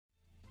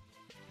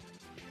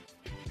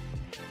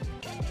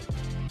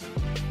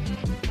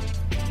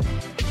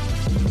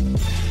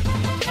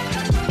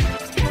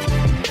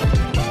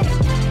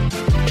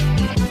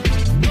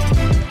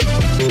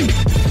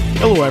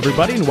Hello,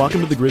 everybody, and welcome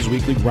to the Grizz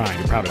Weekly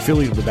Grind, a proud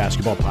affiliate of the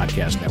Basketball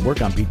Podcast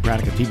Network. I'm Pete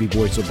Pranica, TV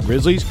voice of the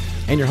Grizzlies,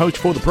 and your host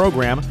for the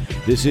program.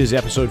 This is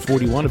episode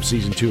 41 of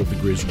Season 2 of the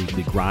Grizz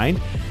Weekly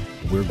Grind.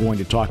 We're going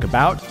to talk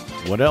about,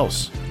 what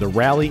else? The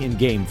rally in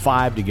Game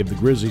 5 to give the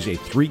Grizzlies a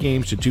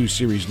 3-2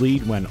 series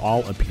lead when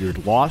all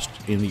appeared lost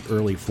in the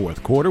early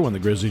fourth quarter when the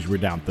Grizzlies were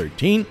down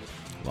 13.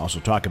 We'll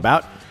also talk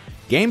about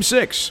Game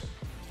 6.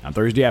 On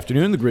Thursday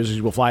afternoon, the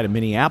Grizzlies will fly to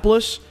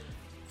Minneapolis.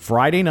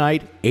 Friday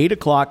night, 8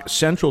 o'clock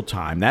Central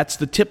Time. That's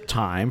the tip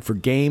time for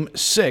Game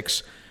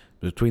 6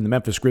 between the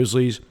Memphis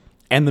Grizzlies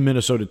and the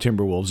Minnesota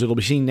Timberwolves. It'll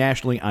be seen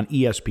nationally on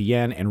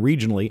ESPN and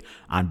regionally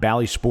on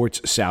Bally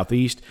Sports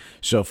Southeast.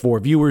 So for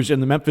viewers in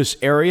the Memphis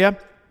area,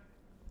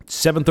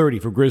 7:30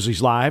 for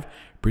Grizzlies Live,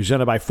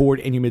 presented by Ford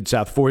and your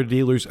Mid-South Ford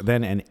dealers,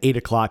 then an 8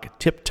 o'clock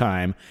tip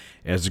time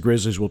as the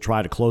Grizzlies will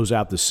try to close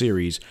out the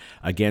series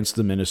against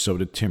the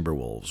Minnesota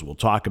Timberwolves. We'll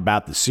talk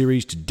about the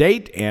series to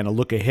date and a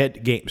look ahead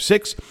to Game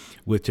 6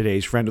 with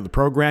today's friend of the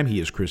program. He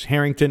is Chris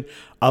Herrington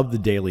of the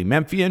Daily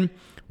Memphian.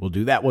 We'll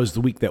do That Was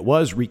the Week That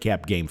Was,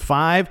 recap Game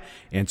 5,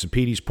 and some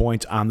Petey's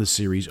points on the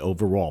series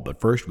overall.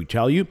 But first, we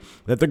tell you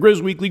that the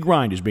Grizz Weekly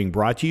Grind is being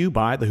brought to you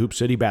by the Hoop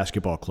City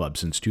Basketball Club.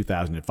 Since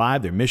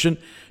 2005, their mission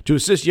to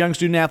assist young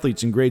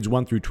student-athletes in grades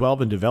 1 through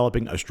 12 in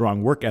developing a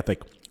strong work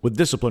ethic with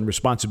discipline,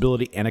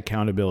 responsibility, and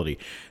accountability.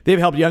 They've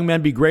helped young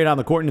men be great on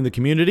the court and in the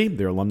community.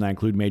 Their alumni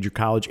include major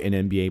college and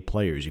NBA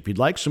players. If you'd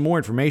like some more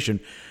information,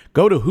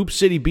 go to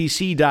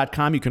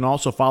hoopcitybc.com. You can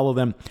also follow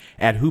them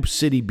at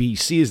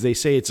hoopcitybc. As they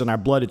say, it's in our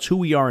blood. It's who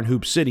we are in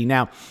Hoop City.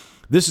 Now,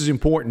 this is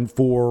important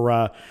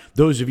for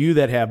those of you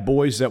that have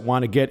boys that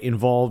want to get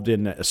involved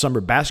in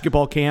summer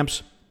basketball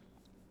camps.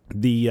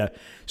 The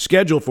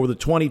schedule for the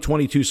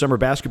 2022 summer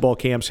basketball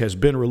camps has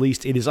been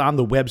released. It is on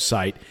the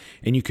website,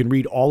 and you can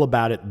read all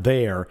about it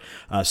there.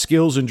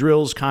 Skills and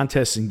drills,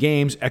 contests and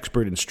games,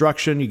 expert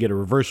instruction. You get a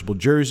reversible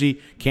jersey,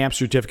 camp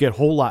certificate, a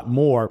whole lot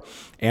more.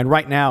 And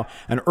right now,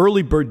 an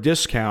early bird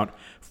discount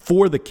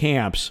for the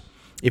camps.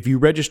 If you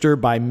register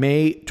by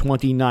May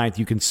 29th,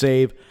 you can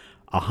save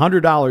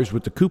 $100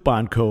 with the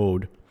coupon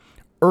code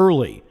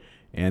EARLY.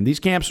 And these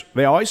camps,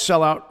 they always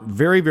sell out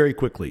very, very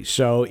quickly.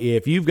 So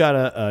if you've got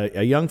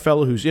a young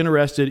fellow who's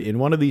interested in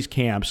one of these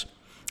camps,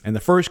 and the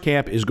first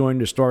camp is going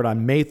to start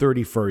on May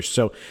 31st.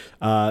 So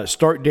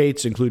start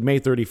dates include May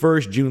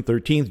 31st, June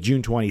 13th,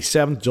 June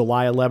 27th,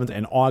 July 11th,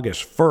 and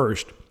August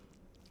 1st.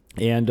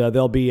 And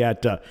they'll be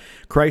at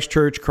Christ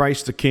Church,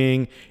 Christ the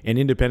King, and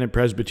Independent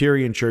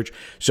Presbyterian Church.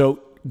 So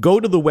go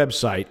to the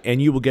website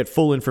and you will get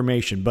full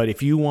information. But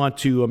if you want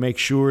to make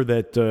sure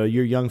that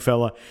your young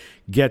fella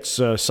gets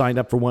signed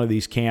up for one of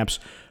these camps,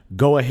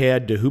 go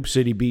ahead to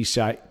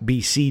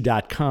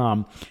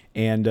hoopcitybc.com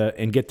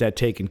and get that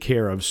taken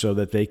care of so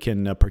that they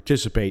can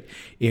participate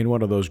in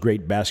one of those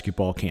great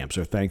basketball camps.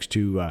 So thanks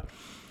to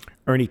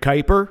Ernie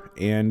Kuiper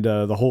and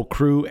the whole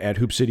crew at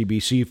Hoop City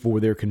BC for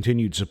their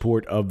continued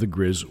support of the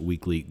Grizz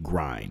Weekly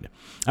Grind.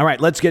 All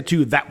right, let's get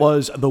to That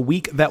Was the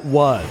Week That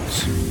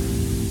Was,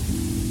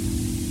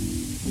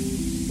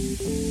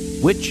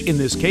 which in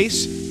this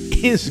case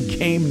is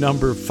game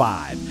number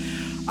 5.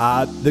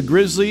 The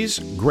Grizzlies,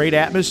 great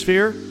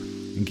atmosphere.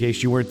 In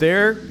case you weren't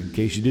there, in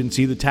case you didn't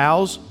see the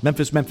towels,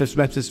 Memphis.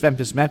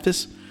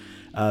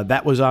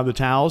 That was on the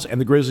towels,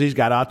 and the Grizzlies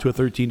got out to a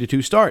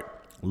 13-2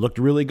 start. Looked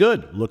really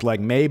good. Looked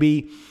like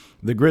maybe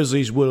the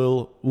Grizzlies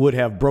would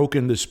have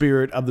broken the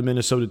spirit of the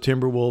Minnesota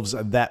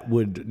Timberwolves. That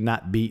would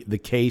not be the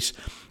case.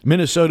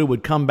 Minnesota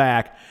would come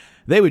back.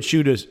 They would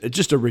shoot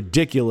just a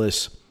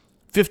ridiculous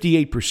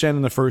 58%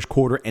 in the first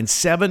quarter and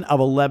 7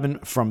 of 11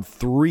 from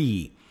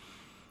 3.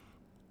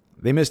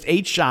 They missed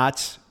 8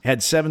 shots,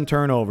 had 7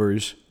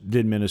 turnovers,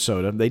 did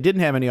Minnesota. They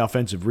didn't have any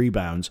offensive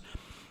rebounds,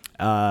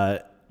 and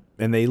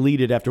they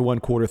lead it after one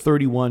quarter,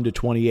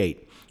 31-28.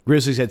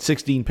 Grizzlies had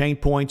 16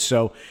 paint points,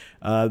 so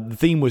the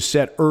theme was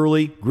set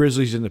early.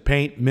 Grizzlies in the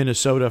paint,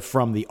 Minnesota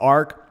from the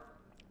arc.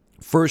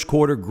 First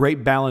quarter,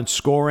 great balanced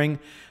scoring.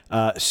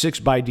 6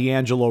 by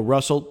D'Angelo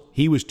Russell.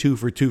 He was 2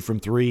 for 2 from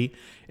 3.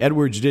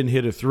 Edwards didn't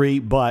hit a 3,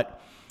 but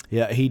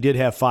yeah, he did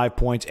have 5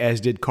 points,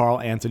 as did Karl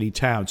Anthony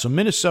Towns. So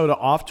Minnesota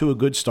off to a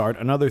good start.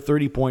 Another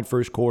 30-point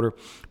first quarter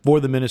for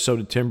the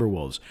Minnesota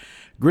Timberwolves.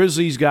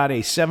 Grizzlies got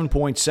a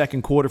 7-point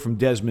second quarter from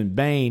Desmond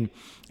Bane.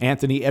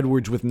 Anthony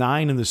Edwards with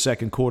 9 in the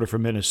second quarter for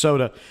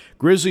Minnesota.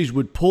 Grizzlies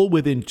would pull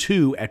within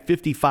 2 at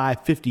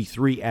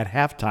 55-53 at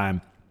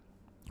halftime.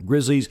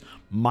 Grizzlies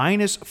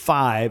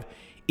 -5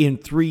 in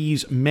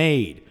threes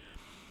made.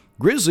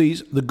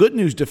 Grizzlies, the good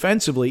news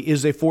defensively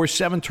is they forced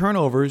 7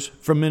 turnovers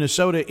from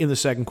Minnesota in the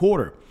second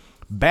quarter.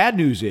 Bad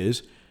news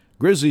is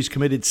Grizzlies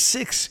committed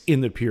 6 in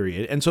the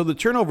period, and so the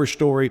turnover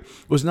story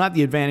was not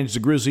the advantage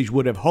the Grizzlies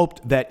would have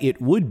hoped that it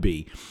would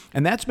be.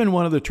 And that's been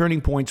one of the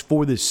turning points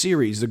for this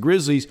series. The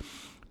Grizzlies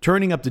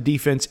turning up the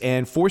defense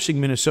and forcing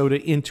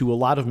Minnesota into a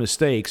lot of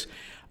mistakes.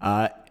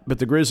 But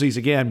the Grizzlies,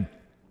 again,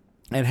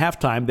 at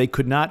halftime, they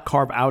could not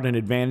carve out an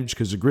advantage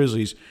because the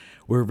Grizzlies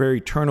were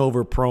very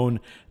turnover-prone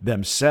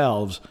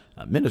themselves.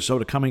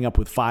 Minnesota coming up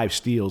with 5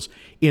 steals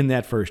in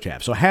that first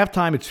half. So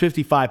halftime, it's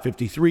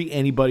 55-53,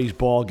 anybody's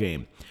ball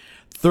game.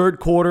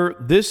 Third quarter,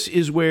 this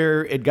is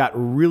where it got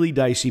really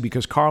dicey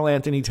because Karl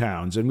Anthony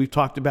Towns, and we've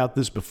talked about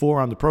this before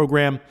on the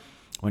program,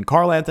 when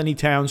Karl Anthony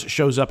Towns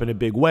shows up in a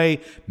big way,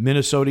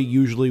 Minnesota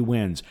usually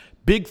wins.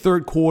 Big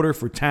third quarter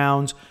for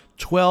Towns,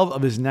 12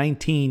 of his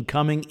 19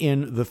 coming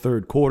in the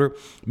third quarter.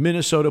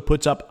 Minnesota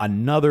puts up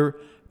another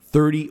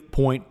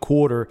 30-point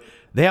quarter.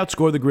 They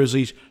outscore the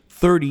Grizzlies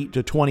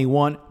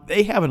 30-21.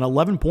 They have an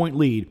 11-point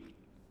lead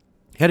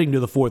heading to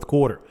the fourth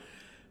quarter.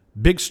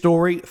 Big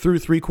story through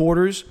three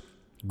quarters.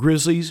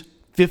 Grizzlies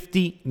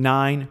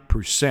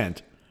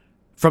 59%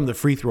 from the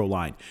free throw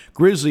line.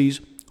 Grizzlies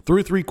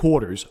through three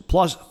quarters,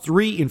 plus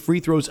 3 in free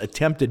throws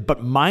attempted,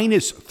 but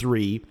minus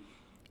 3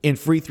 in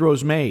free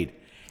throws made.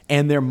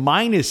 And they're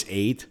minus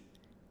 8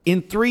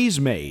 in threes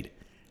made.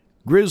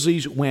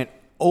 Grizzlies went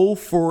 0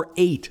 for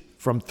 8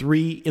 from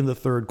 3 in the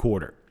third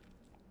quarter.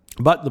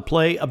 But the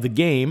play of the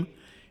game,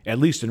 at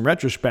least in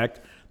retrospect,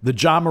 the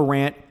Ja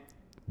Morant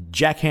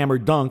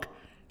jackhammer dunk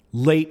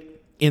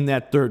late in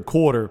that third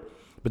quarter.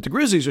 But the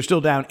Grizzlies are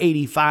still down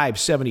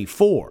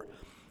 85-74.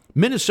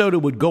 Minnesota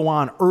would go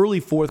on early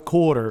fourth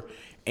quarter,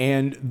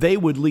 and they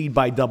would lead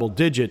by double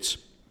digits.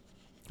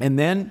 And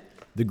then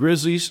the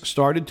Grizzlies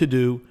started to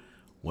do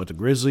what the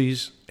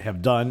Grizzlies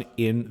have done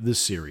in the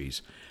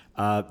series.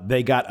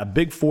 They got a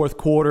big fourth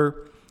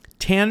quarter,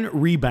 10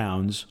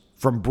 rebounds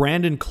from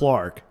Brandon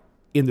Clark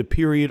in the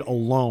period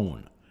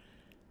alone.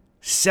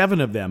 7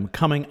 of them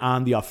coming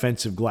on the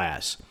offensive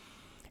glass.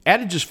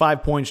 Added just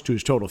 5 points to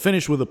his total.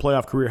 Finished with a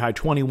playoff career-high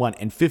 21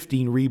 and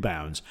 15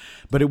 rebounds.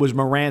 But it was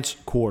Morant's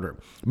quarter.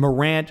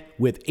 Morant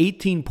with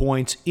 18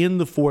 points in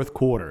the fourth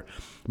quarter.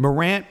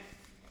 Morant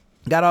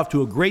got off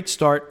to a great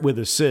start with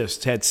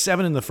assists. Had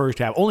 7 in the first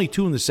half, only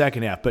 2 in the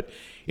second half. But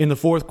in the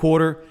fourth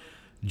quarter,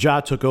 Ja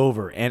took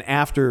over. And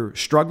after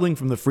struggling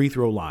from the free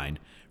throw line,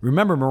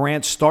 remember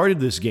Morant started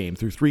this game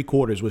through three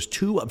quarters, was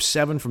 2 of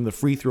 7 from the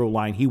free throw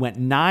line. He went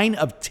 9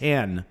 of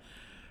 10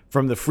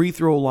 from the free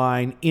throw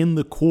line in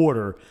the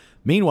quarter.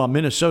 Meanwhile,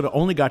 Minnesota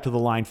only got to the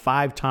line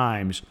 5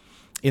 times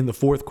in the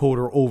fourth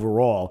quarter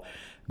overall.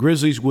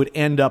 Grizzlies would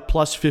end up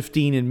plus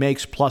 15 in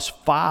makes, plus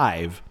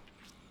 5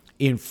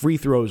 in free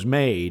throws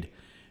made.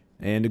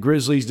 And the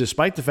Grizzlies,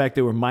 despite the fact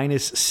they were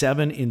minus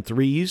 7 in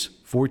threes,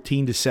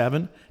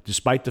 14-7,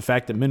 despite the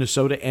fact that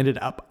Minnesota ended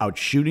up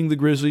outshooting the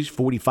Grizzlies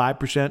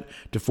 45%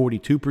 to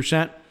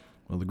 42%,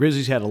 well, the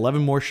Grizzlies had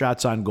 11 more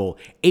shots on goal.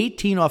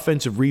 18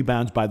 offensive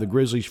rebounds by the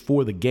Grizzlies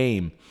for the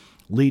game,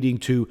 leading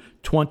to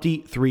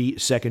 23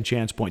 second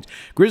chance points.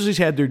 Grizzlies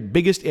had their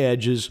biggest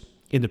edges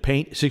in the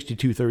paint,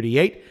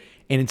 62-38,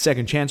 and in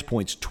second chance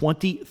points,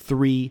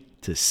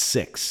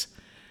 23-6.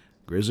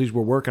 Grizzlies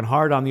were working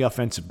hard on the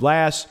offensive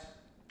glass,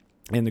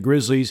 and the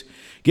Grizzlies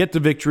get the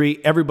victory.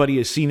 Everybody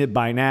has seen it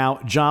by now.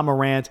 Ja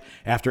Morant,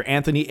 after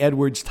Anthony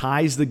Edwards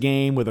ties the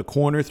game with a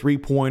corner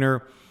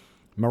three-pointer,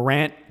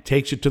 Morant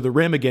takes it to the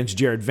rim against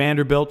Jared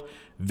Vanderbilt.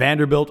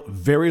 Vanderbilt,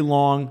 very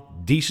long,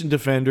 decent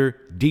defender,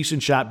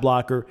 decent shot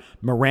blocker.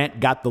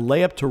 Morant got the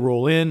layup to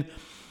roll in.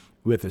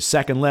 With a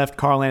second left,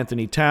 Karl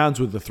Anthony Towns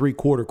with the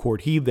three-quarter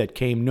court heave that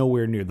came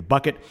nowhere near the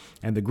bucket.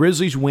 And the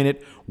Grizzlies win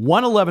it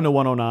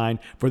 111-109.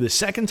 For the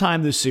second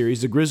time this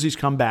series, the Grizzlies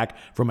come back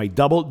from a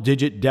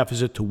double-digit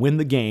deficit to win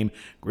the game.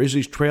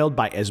 Grizzlies trailed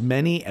by as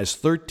many as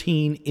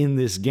 13 in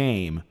this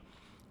game.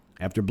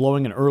 After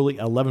blowing an early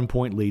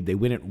 11-point lead, they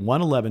win it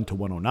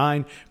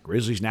 111-109.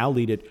 Grizzlies now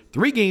lead it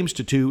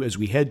 3-2 as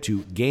we head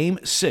to Game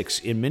 6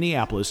 in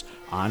Minneapolis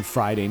on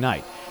Friday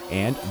night.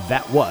 And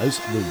that was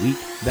the week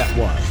that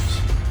was.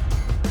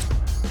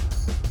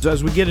 So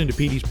as we get into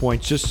Petey's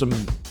points, just some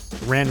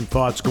random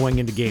thoughts going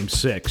into Game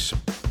 6.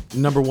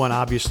 Number one,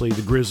 obviously,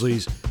 the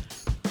Grizzlies,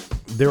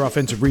 their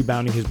offensive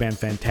rebounding has been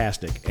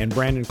fantastic. And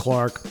Brandon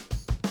Clark,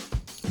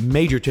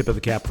 major tip of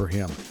the cap for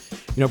him.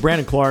 You know,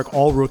 Brandon Clark,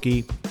 all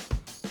rookie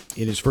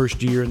in his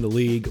first year in the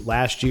league.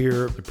 Last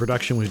year, the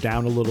production was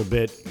down a little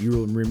bit. You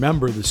will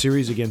remember the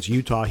series against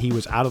Utah, he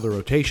was out of the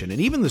rotation.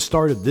 And even the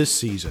start of this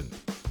season,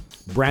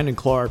 Brandon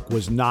Clark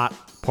was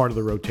not part of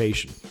the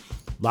rotation.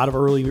 A lot of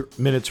early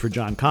minutes for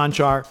John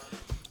Conchar.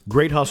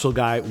 Great hustle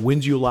guy,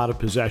 wins you a lot of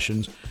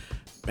possessions.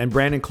 And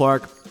Brandon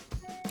Clark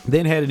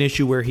then had an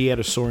issue where he had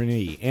a sore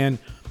knee. And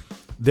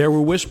there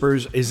were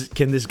whispers,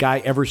 can this guy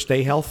ever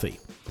stay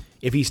healthy?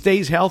 If he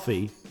stays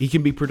healthy, he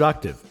can be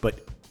productive.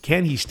 But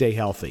can he stay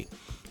healthy?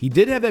 He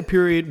did have that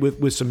period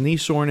with some knee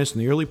soreness in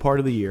the early part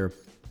of the year.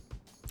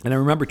 And I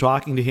remember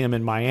talking to him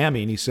in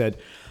Miami, and he said,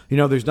 you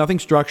know, there's nothing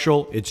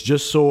structural. It's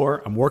just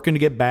sore. I'm working to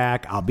get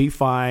back. I'll be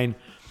fine.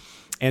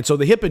 And so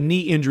the hip and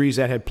knee injuries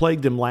that had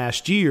plagued him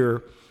last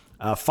year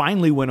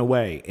finally went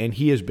away, and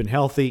he has been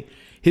healthy.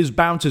 His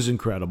bounce is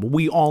incredible.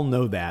 We all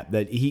know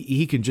that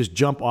he can just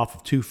jump off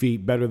of 2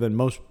 feet better than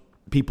most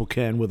people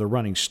can with a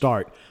running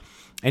start.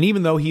 And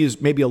even though he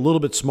is maybe a little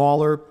bit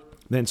smaller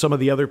than some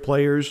of the other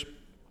players,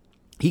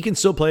 he can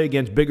still play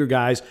against bigger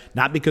guys,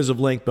 not because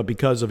of length, but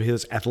because of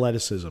his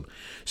athleticism.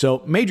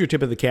 So major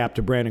tip of the cap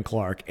to Brandon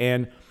Clark.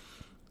 And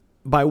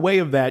by way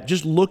of that,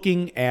 just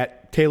looking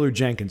at Taylor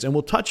Jenkins, and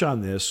we'll touch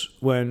on this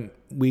when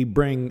we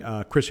bring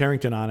Chris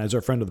Herrington on as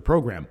our friend of the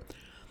program.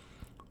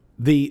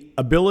 The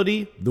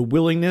ability, the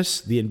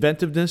willingness, the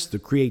inventiveness, the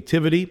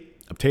creativity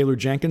of Taylor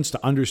Jenkins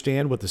to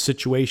understand what the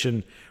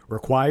situation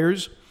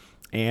requires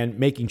and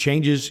making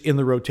changes in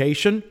the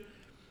rotation,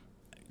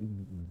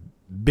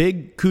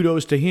 big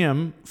kudos to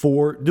him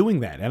for doing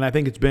that. And I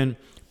think it's been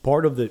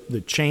part of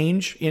the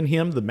change in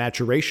him, the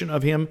maturation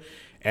of him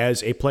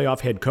as a playoff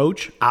head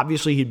coach.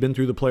 Obviously, he'd been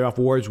through the playoff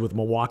wars with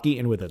Milwaukee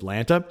and with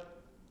Atlanta.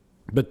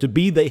 But to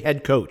be the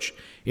head coach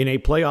in a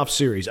playoff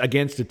series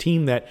against a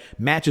team that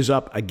matches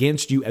up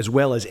against you as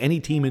well as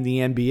any team in the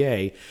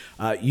NBA,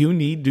 you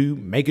need to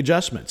make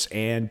adjustments.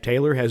 And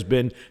Taylor has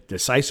been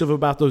decisive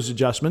about those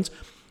adjustments.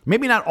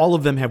 Maybe not all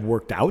of them have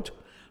worked out,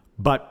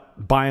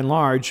 but by and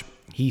large,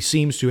 he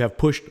seems to have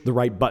pushed the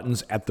right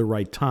buttons at the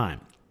right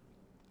time.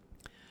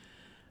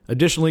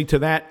 Additionally to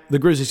that, the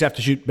Grizzlies have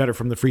to shoot better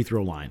from the free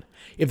throw line.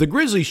 If the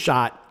Grizzlies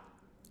shot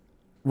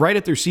right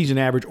at their season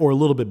average or a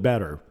little bit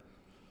better,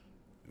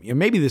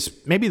 maybe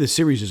the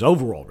series is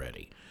over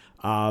already.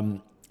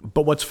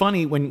 But what's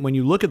funny, when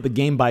you look at the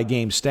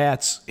game-by-game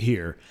stats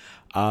here,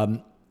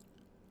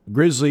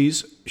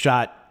 Grizzlies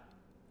shot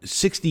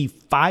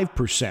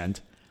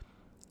 65%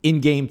 in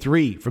Game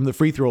 3 from the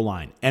free throw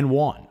line and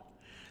won.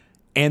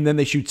 And then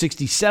they shoot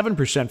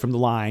 67% from the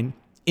line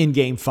in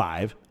Game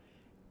 5,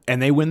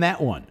 and they win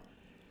that one.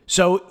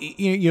 So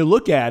you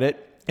look at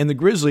it, and the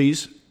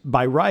Grizzlies,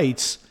 by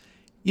rights,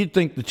 you'd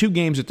think the two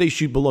games that they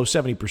shoot below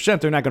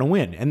 70%, they're not going to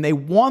win. And they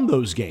won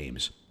those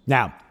games.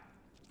 Now,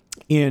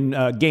 in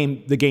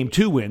the Game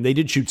 2 win, they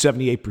did shoot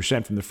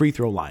 78% from the free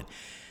throw line.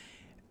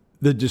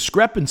 The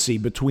discrepancy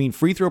between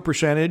free throw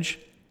percentage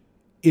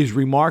is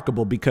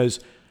remarkable because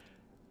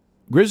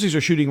Grizzlies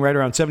are shooting right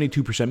around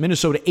 72%.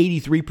 Minnesota,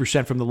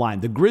 83% from the line.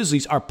 The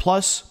Grizzlies are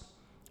plus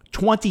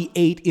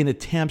 28 in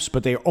attempts,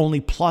 but they are only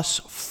plus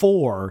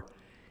 4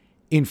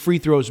 in free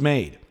throws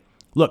made.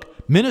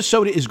 Look,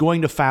 Minnesota is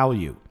going to foul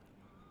you.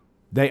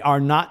 They are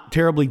not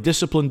terribly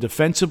disciplined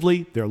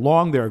defensively. They're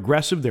long, they're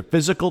aggressive, they're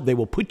physical. They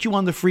will put you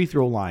on the free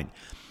throw line.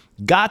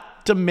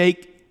 Got to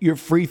make your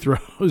free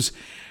throws.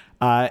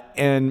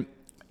 And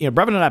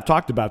Brevin and I have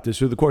talked about this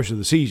through the course of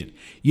the season.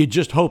 You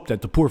just hope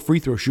that the poor free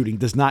throw shooting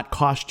does not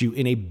cost you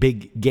in a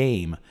big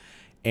game.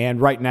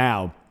 And right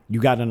now, you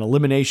got an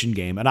elimination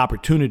game, an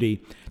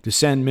opportunity to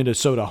send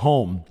Minnesota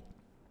home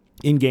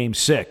in Game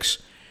 6.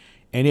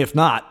 And if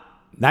not,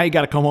 now you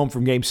got to come home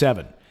from Game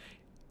 7.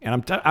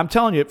 And I'm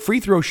telling you, free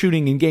throw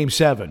shooting in Game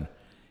 7,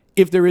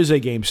 if there is a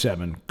Game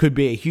 7, could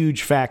be a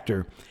huge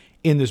factor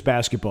in this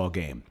basketball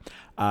game.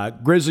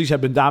 Grizzlies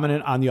have been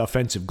dominant on the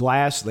offensive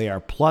glass. They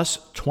are plus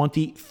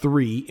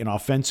 23 in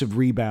offensive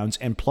rebounds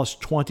and plus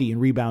 20 in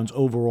rebounds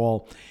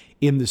overall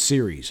in the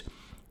series.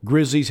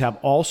 Grizzlies have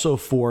also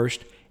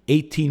forced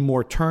 18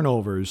 more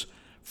turnovers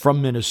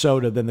from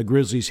Minnesota than the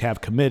Grizzlies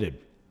have committed.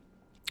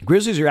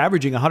 Grizzlies are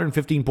averaging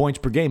 115 points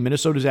per game.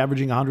 Minnesota's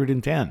averaging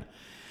 110.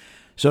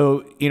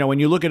 So, when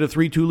you look at a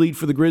 3-2 lead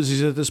for the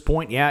Grizzlies at this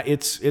point, yeah,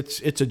 it's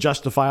a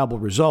justifiable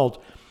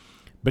result.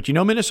 But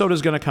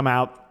Minnesota's going to come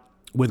out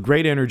with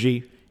great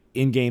energy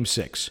in Game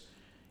 6.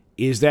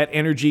 Is that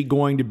energy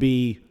going to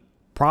be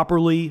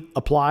properly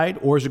applied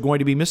or is it going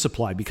to be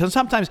misapplied? Because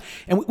sometimes,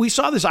 and we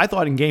saw this, I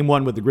thought, in Game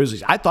 1 with the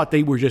Grizzlies, I thought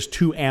they were just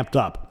too amped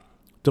up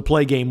to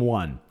play Game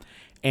 1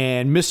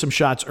 and missed some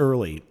shots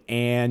early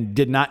and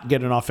did not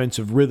get an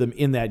offensive rhythm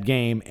in that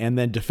game. And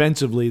then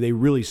defensively, they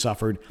really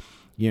suffered.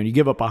 You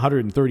give up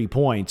 130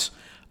 points,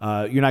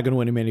 you're not going to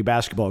win many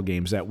basketball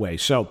games that way.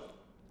 So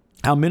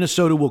how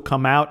Minnesota will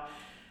come out,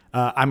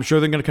 I'm sure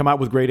they're going to come out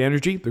with great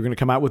energy. They're going to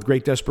come out with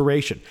great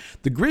desperation.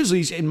 The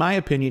Grizzlies, in my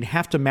opinion,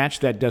 have to match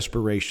that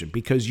desperation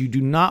because you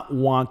do not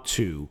want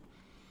to,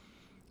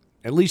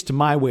 at least to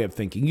my way of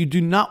thinking, you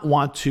do not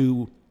want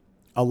to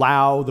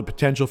allow the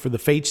potential for the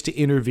fates to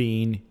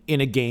intervene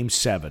in a Game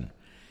 7.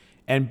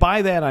 And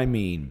by that I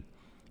mean,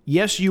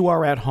 yes, you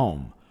are at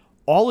home.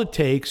 All it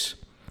takes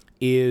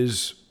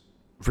is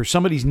for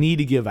somebody's knee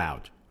to give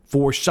out,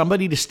 for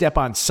somebody to step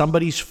on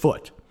somebody's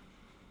foot,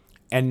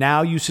 and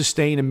now you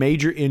sustain a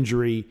major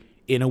injury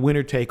in a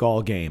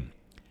winner-take-all game.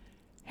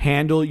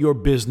 Handle your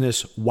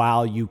business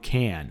while you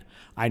can.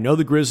 I know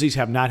the Grizzlies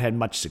have not had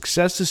much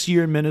success this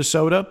year in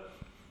Minnesota.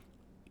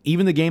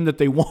 Even the game that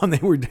they won, they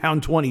were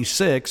down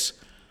 26.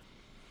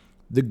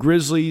 The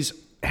Grizzlies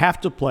have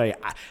to play.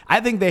 I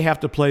think they have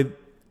to play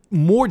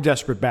more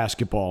desperate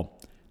basketball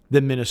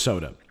than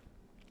Minnesota,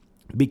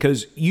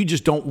 because you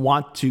just don't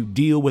want to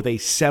deal with a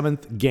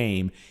 7th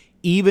game,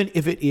 even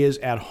if it is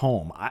at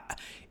home.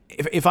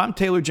 If I'm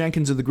Taylor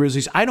Jenkins of the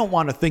Grizzlies, I don't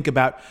want to think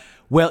about,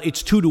 well,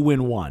 it's 2 to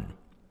win 1.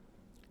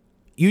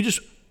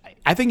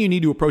 I think you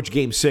need to approach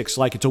Game 6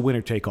 like it's a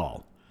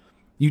winner-take-all.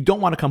 You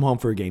don't want to come home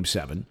for a Game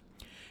 7.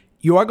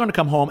 You are going to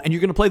come home, and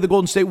you're going to play the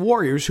Golden State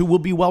Warriors, who will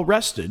be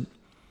well-rested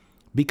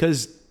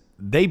because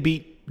they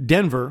beat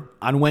Denver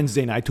on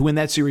Wednesday night to win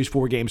that series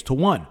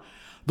 4-1.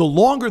 The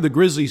longer the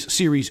Grizzlies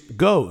series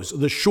goes,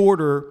 the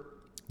shorter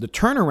the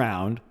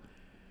turnaround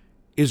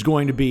is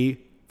going to be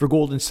for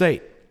Golden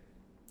State.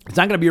 It's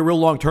not going to be a real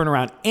long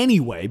turnaround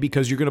anyway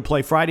because you're going to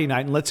play Friday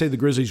night, and let's say the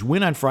Grizzlies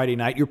win on Friday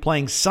night. You're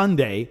playing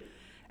Sunday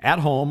at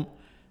home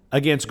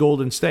against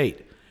Golden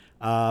State.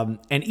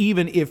 And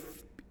even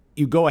if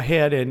you go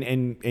ahead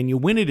and you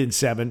win it in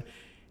 7,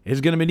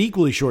 it's going to be an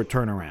equally short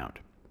turnaround,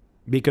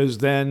 because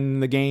then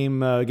the game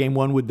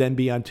 1 would then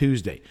be on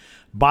Tuesday.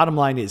 Bottom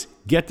line is,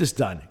 get this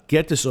done.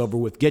 Get this over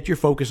with. Get your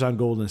focus on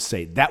Golden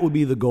State. That would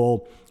be the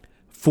goal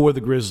for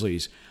the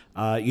Grizzlies.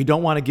 You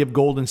don't want to give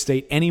Golden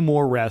State any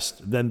more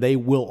rest than they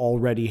will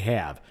already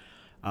have.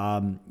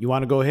 You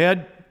want to go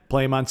ahead,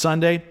 play them on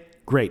Sunday?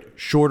 Great.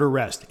 Shorter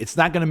rest. It's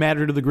not going to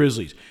matter to the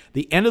Grizzlies.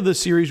 The end of the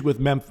series with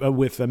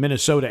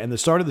Minnesota and the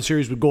start of the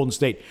series with Golden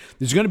State,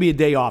 there's going to be a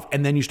day off,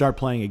 and then you start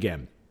playing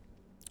again.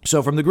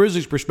 So from the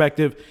Grizzlies'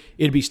 perspective,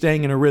 it'd be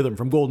staying in a rhythm.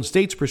 From Golden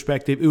State's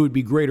perspective, it would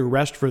be greater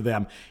rest for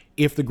them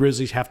if the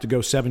Grizzlies have to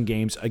go 7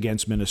 games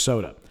against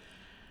Minnesota.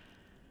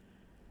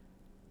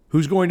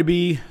 Who's going to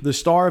be the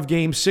star of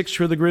Game 6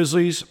 for the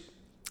Grizzlies?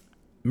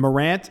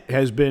 Morant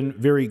has been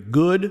very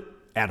good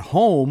at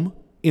home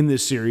in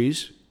this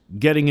series,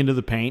 getting into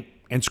the paint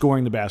and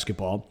scoring the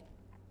basketball.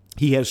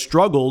 He has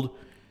struggled,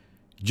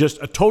 just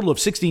a total of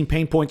 16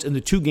 paint points in the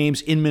 2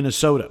 games in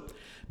Minnesota.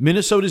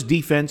 Minnesota's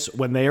defense,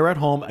 when they are at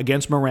home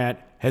against Morant,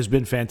 has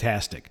been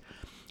fantastic.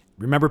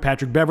 Remember,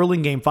 Patrick Beverley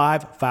in Game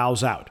 5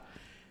 fouls out.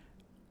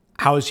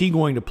 How is he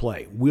going to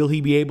play? Will he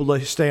be able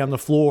to stay on the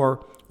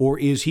floor, or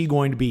is he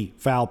going to be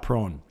foul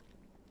prone?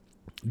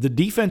 The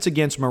defense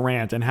against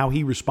Morant and how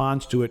he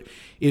responds to it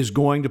is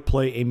going to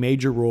play a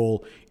major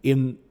role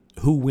in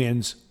who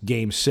wins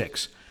Game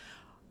 6.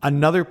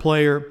 Another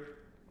player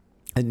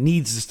that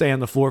needs to stay on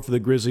the floor for the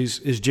Grizzlies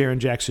is Jaren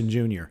Jackson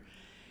Jr.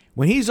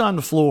 When he's on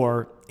the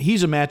floor,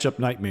 he's a matchup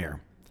nightmare.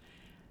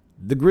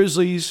 The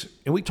Grizzlies,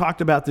 and we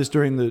talked about this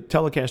during the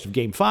telecast of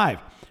Game 5,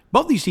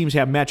 both these teams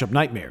have matchup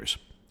nightmares.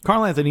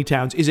 Karl-Anthony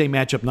Towns is a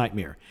matchup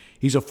nightmare.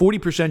 He's a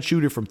 40%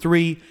 shooter from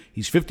 3.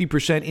 He's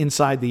 50%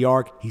 inside the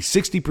arc. He's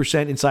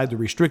 60% inside the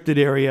restricted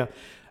area.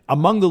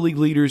 Among the league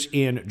leaders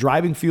in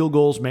driving field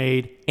goals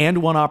made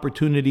and won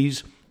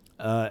opportunities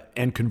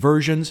and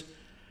conversions.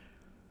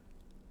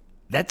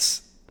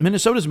 That's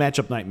Minnesota's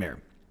matchup nightmare.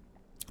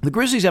 The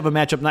Grizzlies have a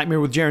matchup nightmare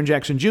with Jaren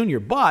Jackson Jr.,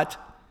 but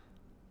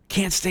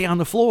can't stay on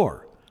the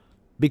floor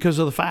because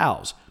of the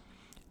fouls.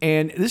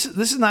 And this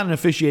is not an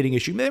officiating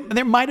issue.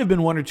 There might have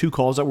been 1 or 2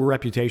 calls that were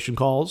reputation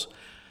calls,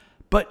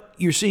 but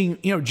you're seeing,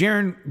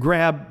 Jaren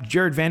grab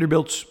Jared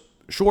Vanderbilt's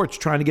shorts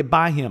trying to get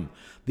by him.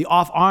 The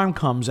off arm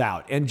comes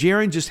out, and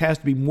Jaren just has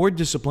to be more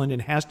disciplined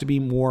and has to be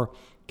more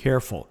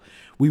careful.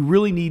 We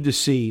really need to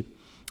see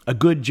a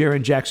good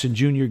Jaren Jackson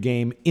Jr.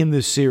 game in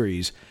this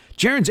series.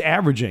 Jaren's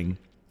averaging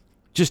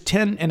just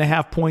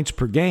 10.5 points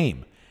per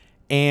game.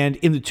 And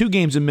in the 2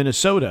 games in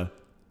Minnesota,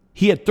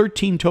 he had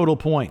 13 total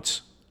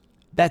points.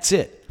 That's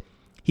it.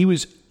 He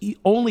was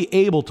only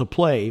able to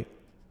play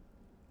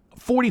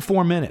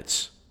 44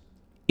 minutes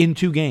in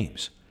 2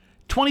 games.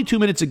 22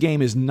 minutes a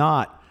game is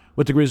not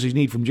what the Grizzlies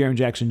need from Jaren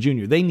Jackson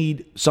Jr. They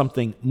need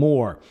something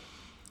more.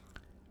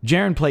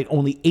 Jaren played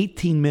only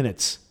 18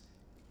 minutes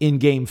in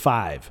Game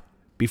 5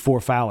 before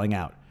fouling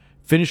out.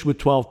 Finished with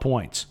 12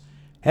 points.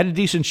 Had a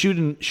decent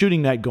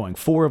shooting night going,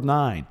 4 of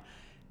 9.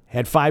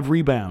 Had 5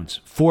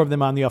 rebounds, 4 of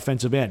them on the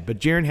offensive end. But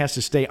Jaren has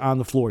to stay on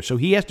the floor, so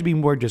he has to be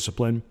more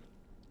disciplined.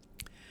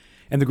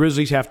 And the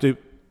Grizzlies have to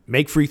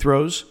make free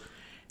throws,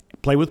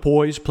 play with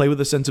poise, play with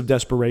a sense of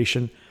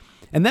desperation.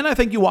 And then I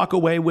think you walk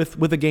away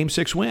with a Game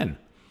 6 win.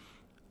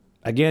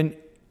 Again,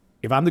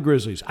 if I'm the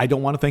Grizzlies, I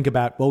don't want to think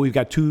about, we've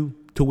got 2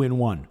 to win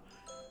 1.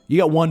 You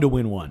got 1 to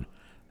win 1.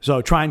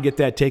 So try and get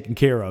that taken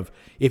care of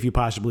if you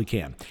possibly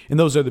can. And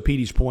those are the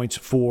PD's points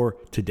for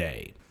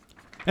today.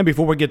 And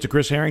before we get to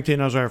Chris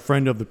Herrington as our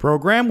friend of the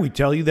program, we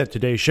tell you that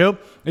today's show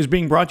is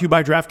being brought to you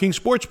by DraftKings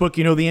Sportsbook.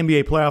 You know the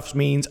NBA playoffs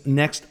means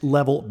next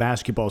level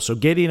basketball. So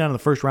get in on the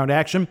first round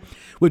action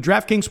with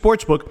DraftKings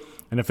Sportsbook,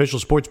 an official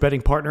sports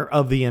betting partner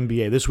of the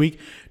NBA. This week,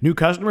 new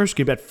customers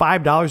can bet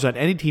 $5 on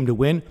any team to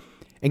win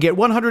and get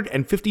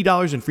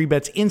 $150 in free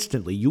bets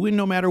instantly. You win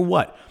no matter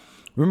what.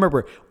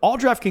 Remember, all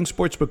DraftKings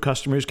Sportsbook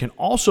customers can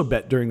also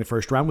bet during the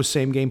first round with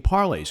same-game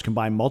parlays.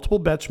 Combine multiple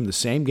bets from the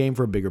same game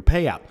for a bigger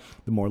payout.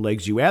 The more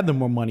legs you add, the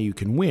more money you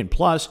can win.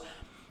 Plus,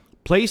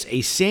 place a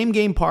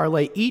same-game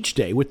parlay each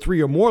day with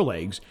 3 or more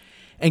legs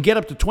and get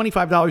up to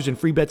 $25 in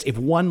free bets if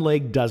one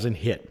leg doesn't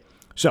hit.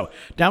 So,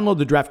 download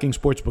the DraftKings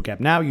Sportsbook app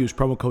now. Use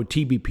promo code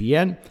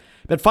TBPN.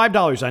 Bet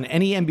 $5 on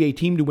any NBA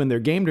team to win their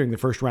game during the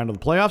first round of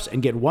the playoffs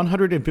and get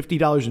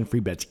 $150 in free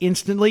bets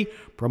instantly.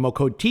 Promo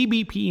code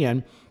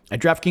TBPN. At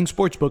DraftKings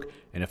Sportsbook,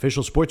 an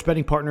official sports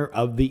betting partner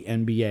of the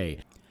NBA.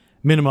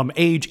 Minimum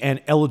age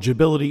and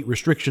eligibility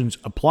restrictions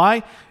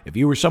apply. If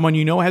you or someone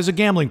you know has a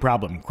gambling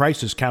problem,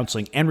 crisis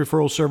counseling and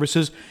referral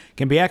services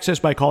can be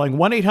accessed by calling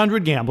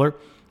 1-800-GAMBLER.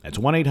 That's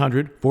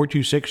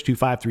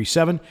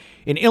 1-800-426-2537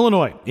 in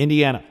Illinois,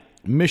 Indiana,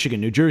 Michigan,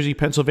 New Jersey,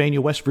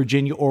 Pennsylvania, West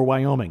Virginia, or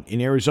Wyoming.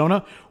 In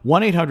Arizona,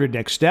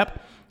 1-800-NEXT-STEP.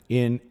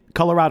 In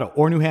Colorado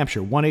or New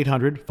Hampshire,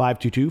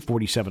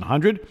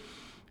 1-800-522-4700.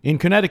 In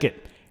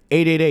Connecticut,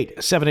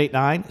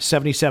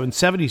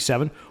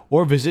 888-789-7777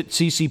 or visit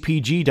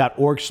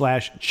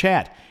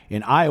ccpg.org/chat.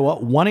 In Iowa,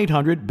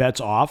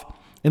 1-800-BETS-OFF.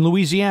 In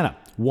Louisiana,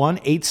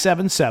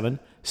 1-877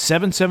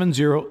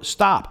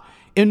 877-770-STOP.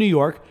 In New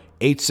York,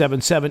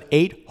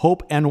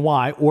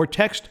 877-8-HOPE-NY or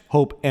text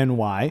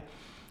HOPE-NY.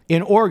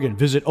 In Oregon,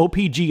 visit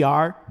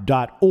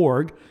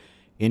opgr.org.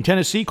 In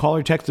Tennessee, call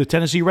or text the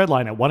Tennessee Red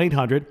Line at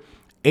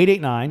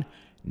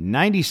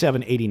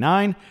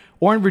 1-800-889-9789.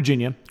 Or in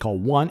Virginia, call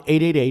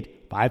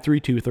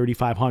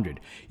 1-888-532-3500.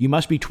 You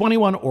must be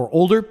 21 or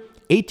older,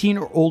 18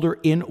 or older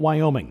in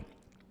Wyoming.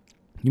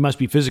 You must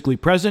be physically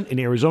present in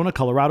Arizona,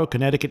 Colorado,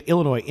 Connecticut,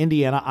 Illinois,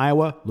 Indiana,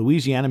 Iowa,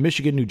 Louisiana,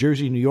 Michigan, New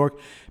Jersey, New York,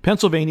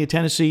 Pennsylvania,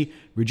 Tennessee,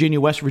 Virginia,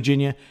 West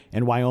Virginia,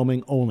 and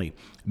Wyoming only.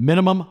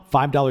 Minimum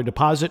 $5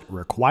 deposit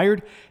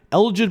required.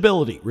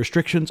 Eligibility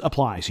restrictions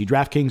apply. See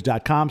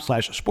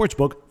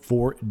DraftKings.com/sportsbook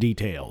for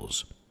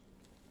details.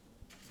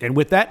 And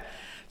with that,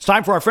 it's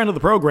time for our friend of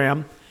the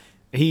program.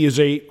 He is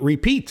a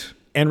repeat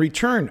and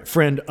return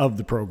friend of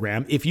the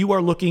program. If you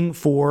are looking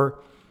for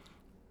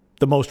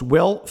the most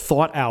well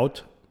thought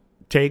out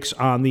takes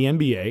on the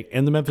NBA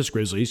and the Memphis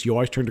Grizzlies, you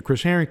always turn to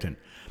Chris Herrington.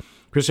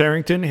 Chris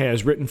Herrington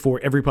has written for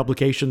every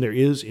publication there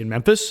is in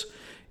Memphis.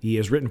 He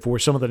has written for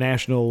some of the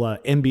national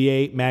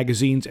NBA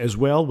magazines as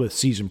well with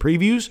season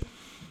previews.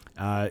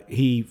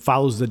 He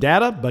follows the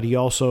data, but he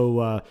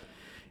also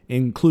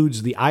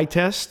includes the eye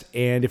test.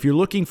 And if you're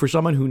looking for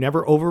someone who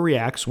never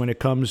overreacts when it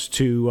comes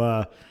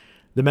to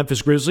the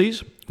Memphis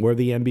Grizzlies or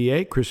the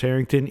NBA, Chris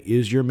Herrington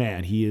is your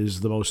man. He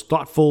is the most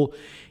thoughtful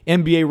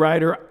NBA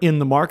writer in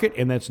the market,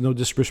 and that's no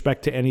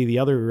disrespect to any of the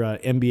other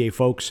NBA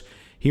folks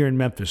here in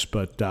Memphis,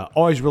 but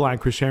always rely on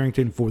Chris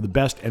Herrington for the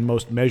best and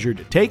most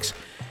measured takes.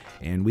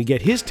 And we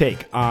get his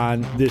take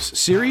on this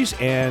series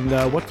and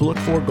what to look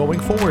for going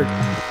forward.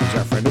 He's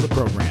our friend of the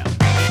program.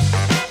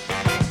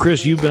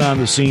 Chris, you've been on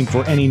the scene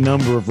for any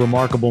number of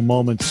remarkable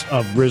moments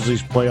of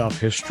Grizzlies playoff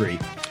history.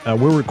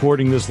 We're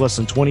recording this less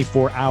than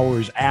 24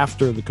 hours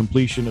after the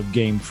completion of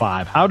Game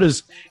 5. How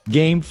does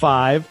Game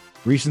 5,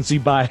 recency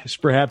bias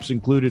perhaps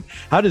included,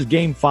 how does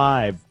Game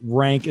 5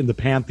 rank in the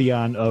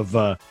pantheon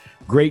of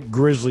great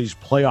Grizzlies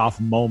playoff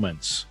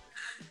moments?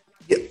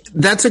 Yeah,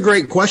 that's a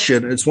great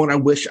question. It's one I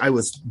wish I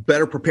was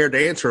better prepared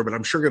to answer, but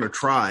I'm sure going to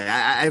try.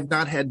 I have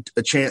not had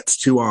a chance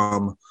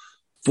to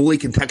fully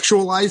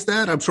contextualize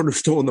that. I'm sort of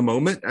still in the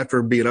moment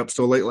after being up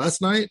so late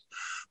last night.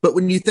 But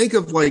when you think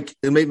of like,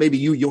 and maybe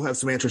you'll have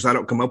some answers I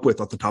don't come up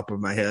with off the top of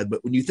my head,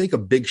 but when you think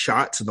of big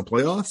shots in the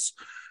playoffs,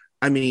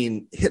 I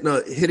mean, hitting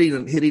a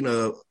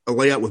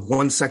layup with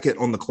 1 second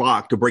on the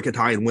clock to break a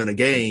tie and win a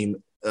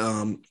game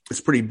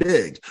is pretty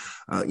big.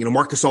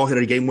 Marc Gasol hit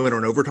a game winner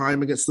in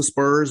overtime against the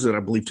Spurs in, I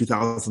believe,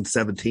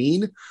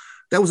 2017.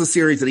 That was a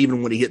series that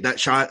even when he hit that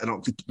shot, I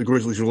don't think the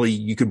Grizzlies really,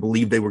 you could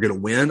believe they were going to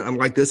win.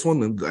 Unlike this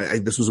one,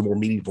 this was a more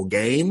meaningful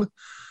game.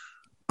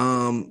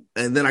 And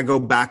then I go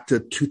back to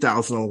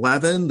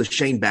 2011, the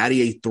Shane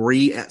Battier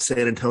 3 at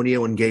San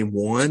Antonio in Game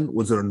 1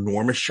 was an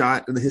enormous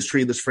shot in the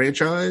history of this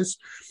franchise.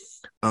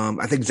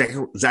 I think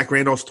Zach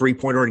Randolph's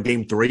 3-pointer in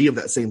Game 3 of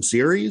that same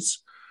series.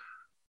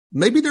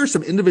 Maybe there's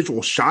some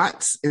individual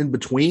shots in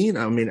between.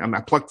 I mean,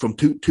 I plucked from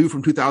two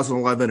from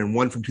 2011 and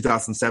one from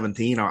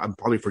 2017. I'm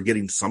probably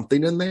forgetting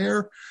something in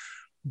there.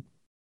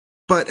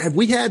 But have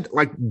we had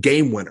like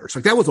game winners?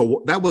 Like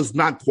that was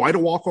not quite a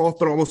walk-off,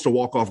 but almost a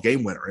walk-off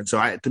game winner. And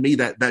so to me,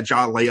 that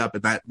Ja layup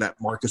and that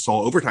Marc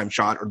Gasol overtime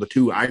shot are the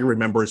two I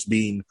remember as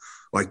being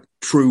like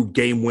true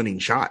game-winning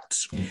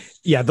shots.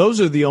 Yeah,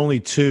 those are the only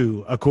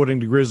two,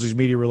 according to Grizzlies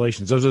media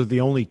relations. Those are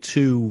the only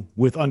two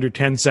with under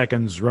 10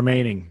 seconds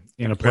remaining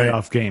in a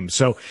playoff game.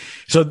 So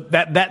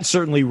that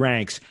certainly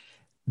ranks.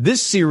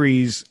 This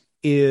series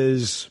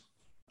is,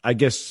 I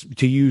guess,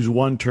 to use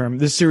one term,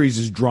 this series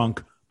is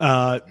drunk. You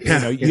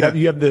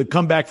have the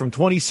comeback from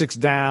 26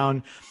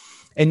 down,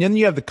 and then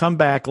you have the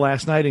comeback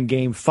last night in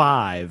Game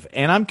 5.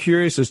 And I'm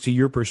curious as to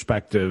your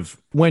perspective.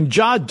 When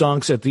Ja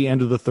dunks at the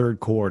end of the third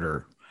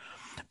quarter,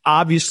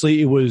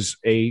 obviously it was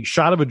a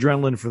shot of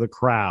adrenaline for the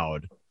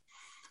crowd.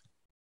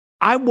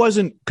 I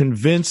wasn't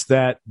convinced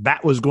that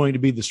was going to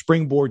be the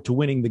springboard to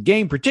winning the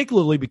game,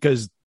 particularly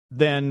because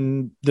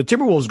then the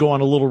Timberwolves go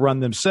on a little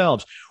run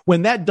themselves.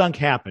 When that dunk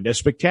happened, as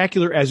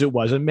spectacular as it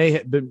was, it may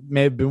have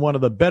been one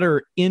of the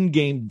better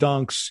in-game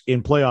dunks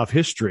in playoff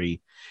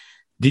history.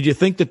 Did you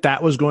think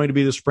that was going to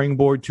be the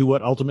springboard to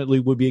what ultimately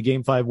would be a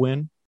Game 5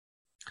 win?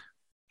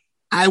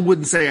 I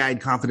wouldn't say I had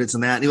confidence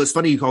in that. And it was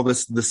funny you call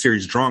this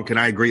series drunk, and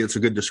I agree it's a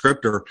good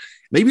descriptor.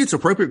 Maybe it's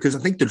appropriate because I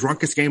think the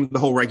drunkest game of the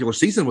whole regular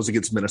season was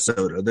against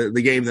Minnesota,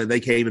 the game that they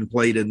came and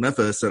played in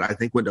Memphis that I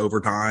think went to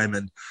overtime,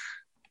 and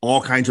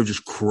all kinds of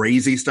just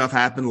crazy stuff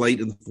happened late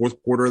in the fourth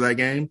quarter of that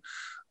game.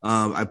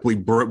 I believe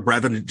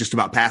Brevin just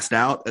about passed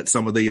out at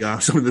some of the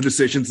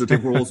decisions the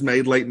Timberwolves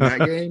made late in that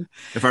game,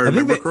 if I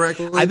remember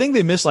correctly. I think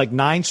they missed like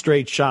 9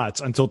 straight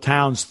shots until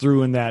Towns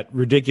threw in that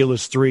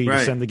ridiculous 3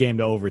 to send the game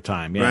to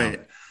overtime. Yeah. Right.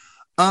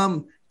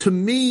 To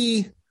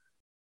me,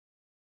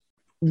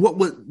 I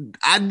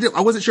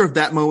wasn't sure if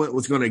that moment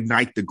was going to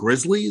ignite the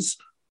Grizzlies,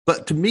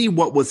 but to me,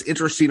 what was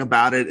interesting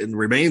about it and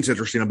remains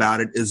interesting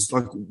about it is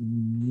like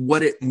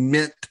what it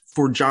meant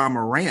for Ja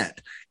Morant.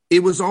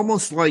 It was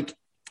almost like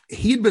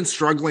he'd been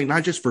struggling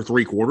not just for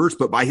 3 quarters,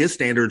 but by his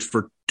standards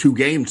for 2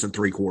 games in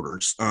 3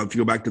 quarters. If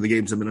you go back to the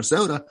games in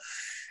Minnesota,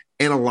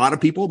 and a lot of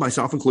people,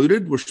 myself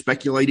included, were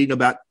speculating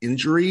about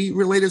injury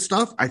related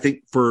stuff. I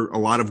think for a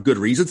lot of good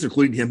reasons,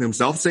 including him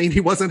himself saying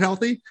he wasn't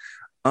healthy.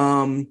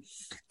 And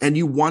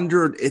you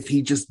wondered if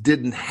he just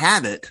didn't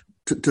have it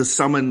to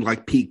summon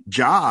like peak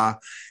Ja.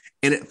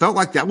 And it felt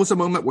like that was a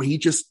moment where he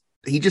just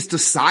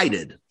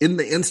decided in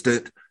the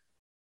instant,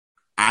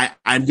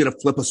 I'm going to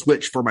flip a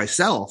switch for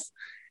myself.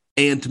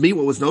 And to me,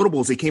 what was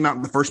notable is he came out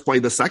in the first play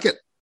of the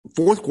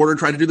fourth quarter and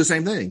tried to do the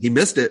same thing. He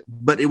missed it,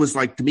 but it was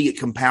like, to me, it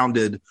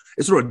compounded.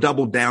 It sort of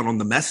doubled down on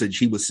the message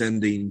he was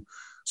sending,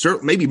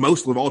 certainly, maybe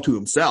most of all to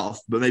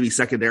himself, but maybe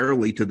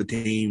secondarily to the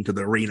team, to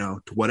the arena,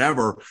 to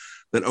whatever,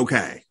 that,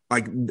 okay,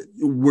 like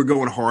we're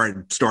going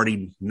hard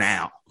starting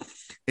now.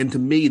 And to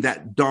me,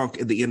 that dunk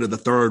at the end of the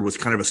third was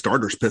kind of a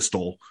starter's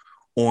pistol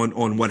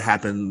on what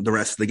happened the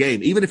rest of the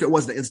game, even if it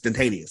wasn't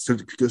instantaneous. So,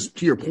 because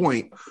to your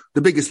point,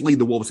 the biggest lead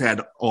the Wolves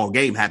had all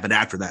game happened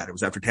after that. It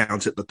was after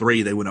Towns hit the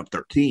 3, they went up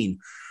 13.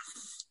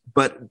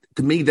 But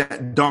to me,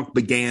 that dunk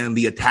began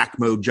the attack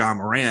mode Ja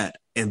Morant,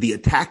 and the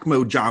attack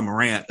mode Ja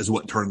Morant is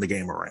what turned the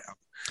game around.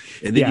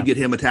 And then you get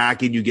him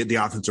attacking, you get the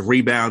offensive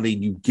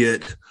rebounding, you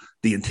get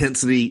the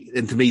intensity.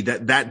 And to me,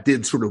 that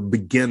did sort of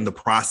begin the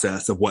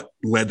process of what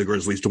led the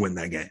Grizzlies to win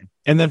that game.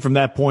 And then from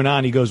that point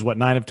on, he goes,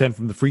 9 of 10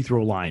 from the free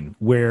throw line,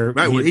 where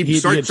he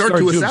started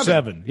 2 of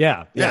 7.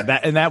 Yeah.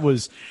 That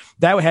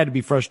had to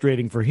be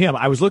frustrating for him.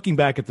 I was looking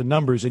back at the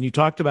numbers, and you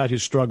talked about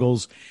his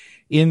struggles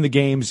in the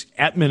games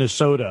at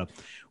Minnesota,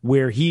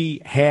 where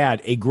he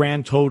had a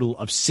grand total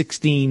of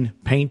 16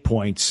 paint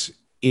points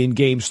in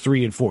games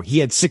 3 and 4. He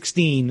had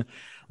 16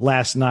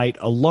 last night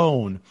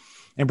alone.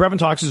 And Brevin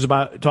talks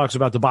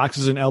about the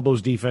boxes and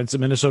elbows defense that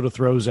Minnesota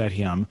throws at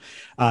him.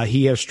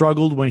 He has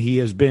struggled when he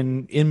has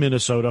been in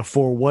Minnesota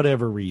for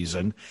whatever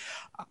reason.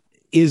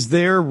 Is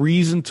there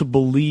reason to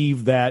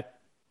believe that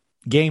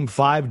Game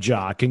 5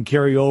 Ja can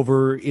carry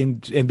over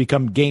and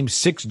become Game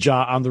 6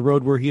 Ja on the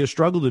road where he has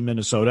struggled in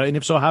Minnesota? And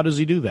if so, how does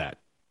he do that?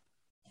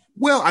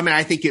 Well, I mean,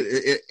 I think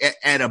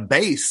at a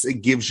base,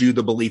 it gives you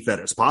the belief that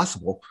it's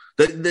possible,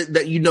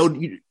 that you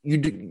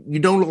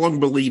no longer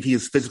believe he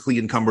is physically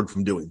encumbered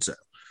from doing so.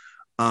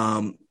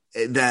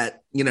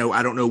 That,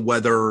 I don't know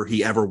whether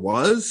he ever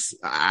was.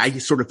 I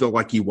sort of feel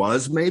like he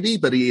was maybe,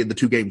 but he had the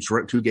 2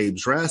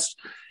 games rest.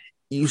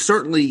 You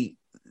certainly,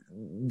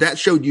 that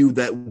showed you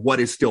that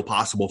what is still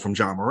possible from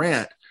Ja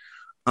Morant.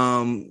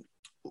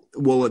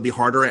 Will it be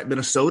harder at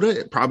Minnesota?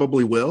 It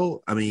probably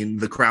will. I mean,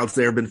 the crowds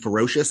there have been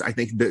ferocious. I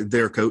think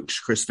their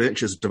coach, Chris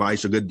Finch, has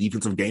devised a good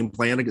defensive game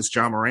plan against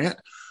Ja Morant.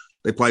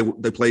 They play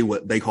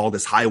what they call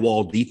this high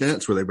wall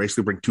defense, where they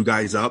basically bring 2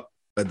 guys up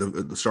at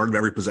the start of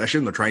every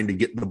possession. They're trying to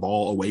get the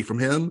ball away from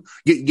him,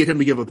 get him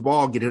to give up the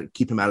ball,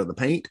 keep him out of the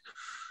paint.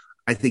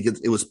 I think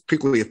it was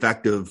particularly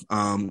effective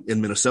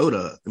in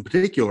Minnesota in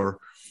particular.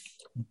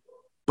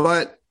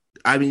 But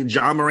I mean,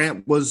 Ja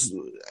Morant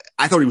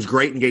I thought he was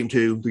great in game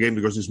 2, the game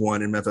the Grizzlies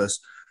won in Memphis.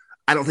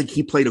 I don't think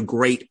he played a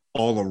great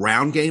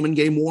all-around game in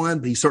game 1,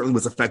 but he certainly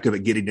was effective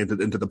at getting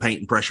into the paint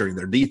and pressuring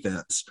their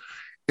defense.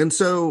 And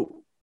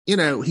so,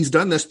 he's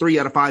done this 3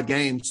 out of 5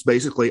 games,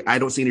 basically. I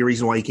don't see any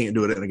reason why he can't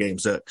do it in a game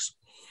 6.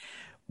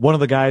 One of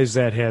the guys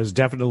that has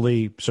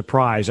definitely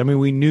surprised, I mean,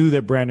 we knew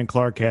that Brandon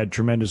Clark had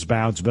tremendous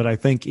bounce, but I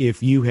think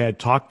if you had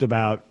talked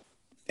about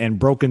and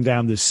broken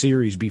down this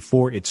series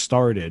before it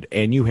started,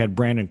 and you had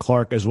Brandon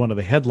Clark as one of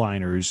the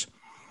headliners,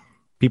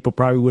 people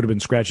probably would have been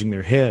scratching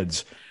their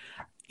heads.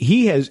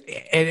 He has,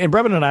 and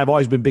Brevin and I have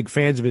always been big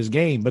fans of his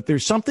game, but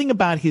there's something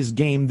about his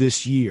game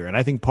this year, and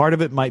I think part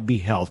of it might be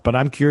health, but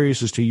I'm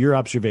curious as to your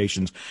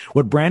observations,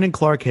 what Brandon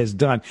Clark has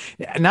done,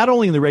 not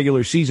only in the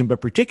regular season, but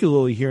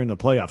particularly here in the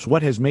playoffs.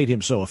 What has made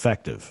him so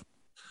effective?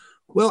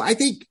 Well, I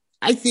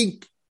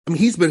mean,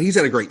 he's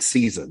had a great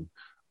season.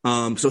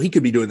 So he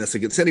could be doing this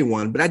against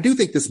anyone, but I do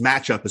think this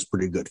matchup is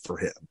pretty good for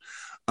him.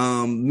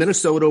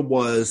 Minnesota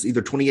was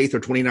either 28th or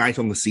 29th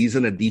on the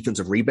season at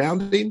defensive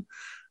rebounding.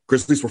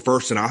 Grizzlies were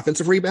first in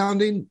offensive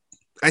rebounding.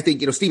 I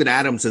think, Steven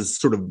Adams has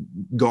sort of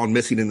gone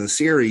missing in the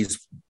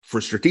series for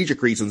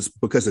strategic reasons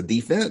because of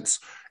defense.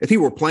 If he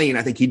were playing,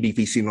 I think he'd be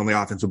feasting on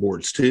the offensive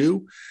boards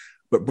too.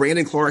 But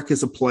Brandon Clark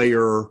is a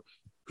player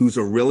who's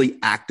a really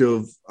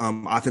active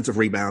offensive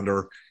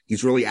rebounder.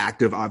 He's really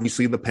active,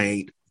 obviously, in the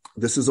paint.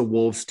 This is a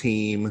Wolves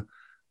team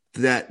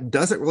that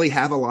doesn't really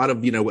have a lot of,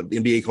 what the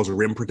NBA calls a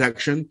rim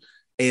protection.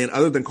 And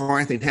other than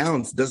Karl-Anthony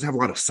Towns, doesn't have a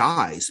lot of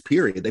size,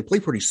 period. They play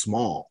pretty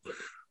small.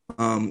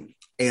 And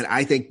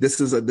I think this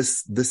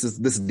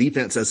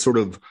defense as sort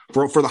of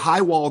for the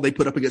high wall they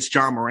put up against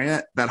Ja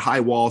Morant, that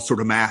high wall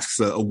sort of masks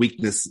a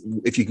weakness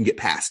if you can get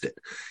past it.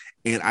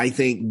 And I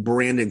think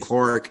Brandon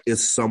Clark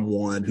is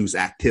someone whose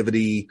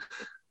activity,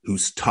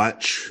 whose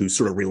touch, whose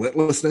sort of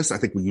relentlessness. I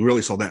think we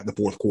really saw that in the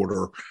fourth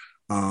quarter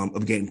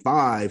of game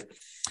 5,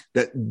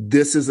 that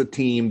this is a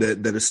team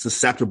that is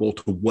susceptible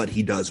to what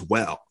he does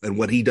well. And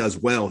what he does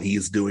well, he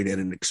is doing at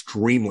an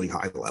extremely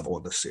high level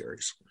in this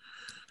series.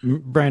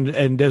 Brandon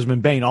and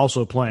Desmond Bane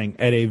also playing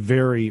at a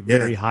very,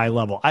 very high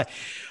level.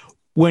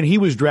 When he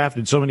was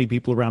drafted, so many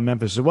people around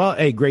Memphis said, well,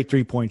 hey, great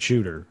 3-point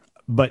shooter.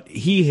 but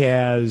he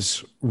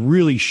has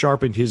really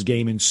sharpened his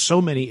game in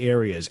so many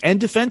areas and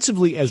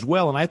defensively as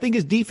well. And I think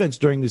his defense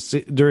during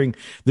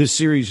this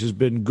series has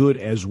been good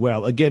as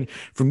well. Again,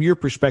 from your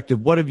perspective,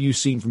 what have you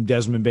seen from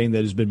Desmond Bane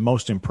that has been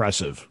most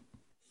impressive?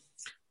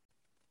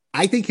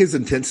 I think his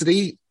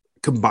intensity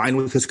combined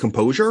with his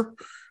composure.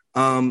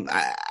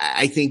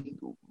 I think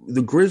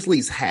the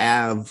Grizzlies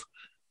have,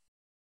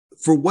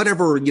 for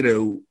whatever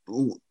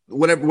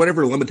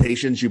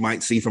limitations you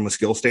might see from a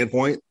skill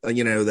standpoint,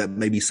 that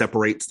maybe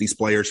separates these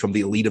players from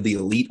the elite of the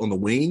elite on the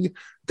wing.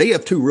 They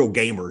have two real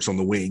gamers on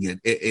the wing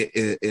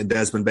in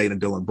Desmond Bane and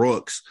Dillon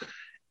Brooks.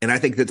 And I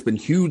think that's been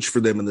huge for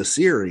them in the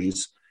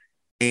series.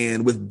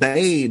 And with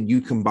Bane,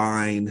 you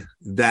combine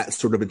that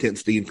sort of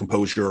intensity and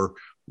composure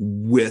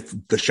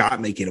with the shot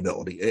making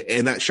ability,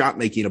 and that shot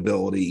making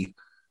ability.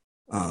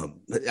 That's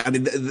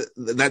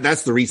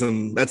the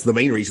reason. That's the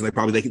main reason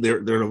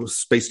they're in a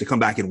space to come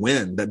back and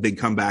win that big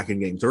comeback in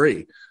Game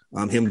 3.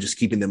 Him just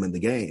keeping them in the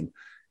game,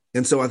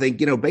 and so I think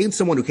Bane's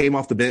someone who came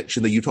off the bench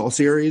in the Utah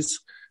series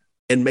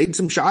and made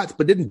some shots,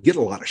 but didn't get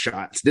a lot of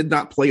shots. Did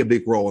not play a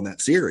big role in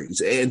that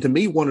series, and to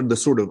me, one of the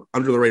sort of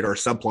under the radar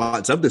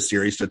subplots of this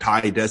series to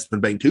tie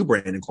Desmond Bane to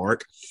Brandon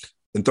Clark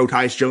and throw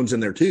Tyus Jones in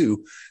there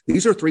too.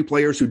 These are three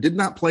players who did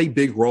not play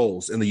big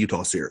roles in the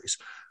Utah series.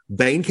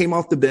 Bane came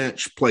off the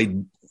bench,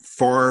 played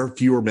far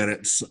fewer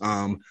minutes.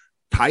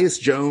 Tyus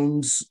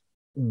Jones,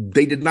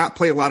 they did not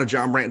play a lot of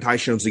John Morant and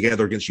Tyus Jones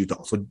together against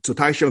Utah. So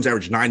Tyus Jones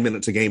averaged 9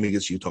 minutes a game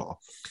against Utah.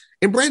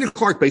 And Brandon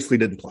Clark basically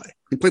didn't play.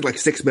 He played like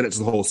 6 minutes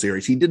the whole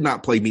series. He did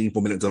not play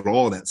meaningful minutes at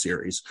all in that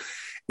series.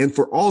 And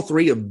for all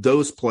three of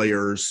those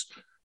players,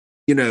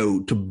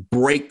 to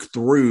break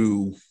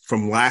through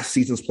from last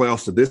season's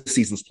playoffs to this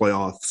season's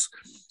playoffs,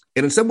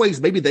 and in some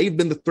ways, maybe they've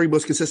been the three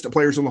most consistent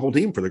players on the whole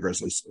team for the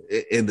Grizzlies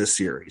in this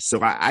series.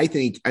 So I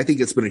think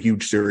it's been a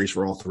huge series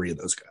for all three of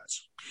those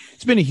guys.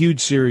 It's been a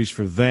huge series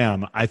for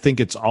them. I think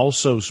it's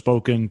also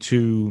spoken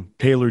to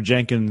Taylor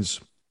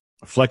Jenkins'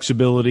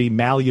 flexibility,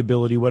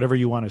 malleability, whatever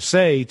you want to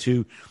say,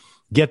 to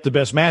get the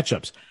best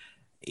matchups.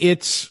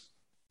 It's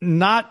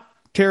not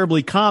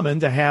terribly common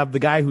to have the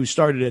guy who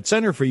started at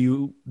center for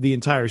you the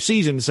entire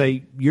season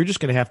say, you're just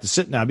going to have to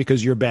sit now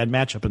because you're a bad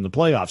matchup in the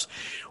playoffs.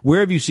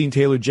 Where have you seen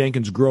Taylor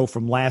Jenkins grow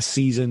from last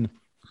season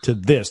to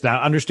this?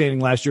 Now,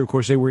 understanding last year, of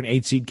course, they were an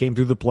 8 seed, came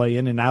through the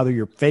play-in, and now they're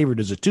your favorite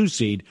as a 2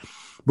 seed.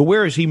 But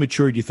where has he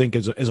matured, you think,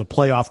 as a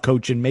playoff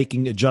coach in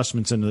making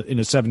adjustments in a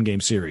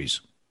 7-game series?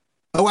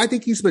 Oh, I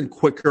think he's been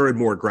quicker and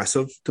more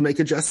aggressive to make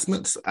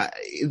adjustments.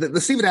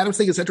 The Steven Adams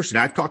thing is interesting.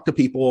 I've talked to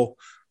people,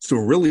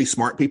 some really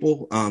smart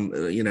people,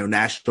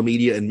 national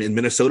media and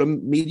Minnesota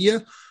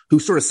media, who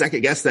sort of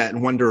second guess that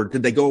and wonder,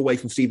 did they go away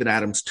from Steven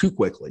Adams too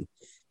quickly?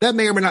 That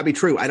may or may not be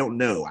true. I don't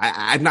know.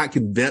 I'm not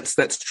convinced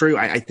that's true.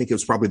 I think it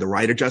was probably the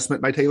right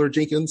adjustment by Taylor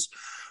Jenkins,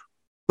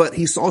 but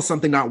he saw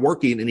something not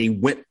working and he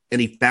went and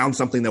he found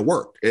something that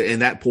worked,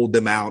 and that pulled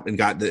them out and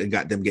got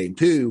them game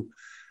 2.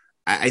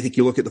 I think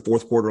you look at the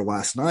fourth quarter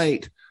last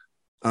night,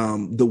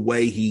 the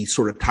way he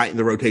sort of tightened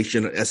the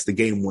rotation as the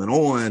game went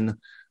on,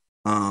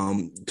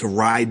 to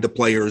ride the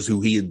players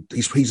who he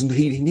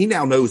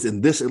now knows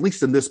in this, at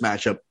least in this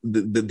matchup,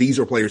 that these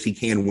are players he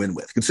can win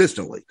with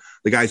consistently,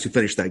 the guys who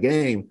finished that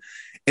game.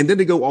 And then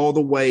to go all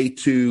the way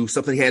to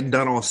something he hadn't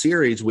done all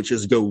series, which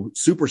is go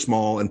super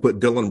small and put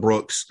Dillon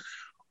Brooks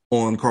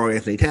on Karl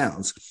Anthony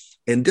Towns.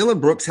 And Dillon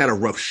Brooks had a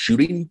rough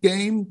shooting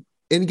game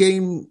in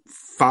Game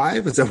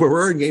 5. Is that where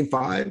we're in Game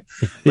 5?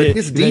 But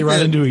his defense, they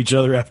run into each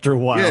other after a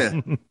while.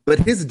 Yeah, but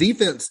his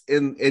defense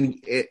in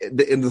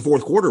the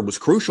fourth quarter was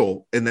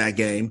crucial in that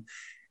game,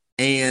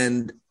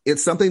 and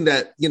it's something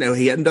that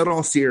he hadn't done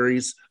all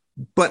series.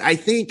 But I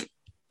think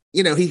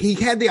he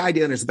had the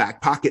idea in his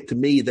back pocket to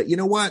me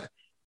that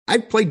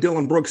I've played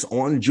Dillon Brooks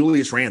on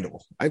Julius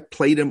Randle. I've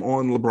played him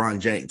on LeBron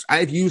James.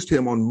 I've used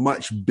him on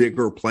much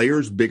bigger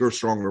players, bigger,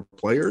 stronger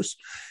players.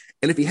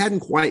 And if he hadn't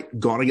quite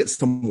gone against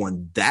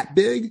someone that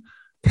big,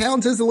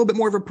 Towns is a little bit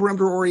more of a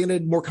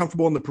perimeter-oriented, more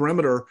comfortable in the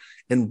perimeter,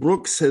 and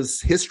Brooks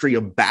has history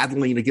of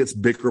battling against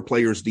bigger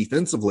players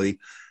defensively.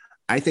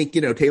 I think,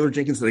 Taylor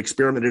Jenkins had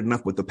experimented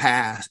enough in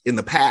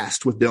the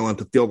past with Dillon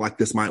to feel like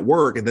this might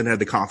work, and then had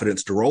the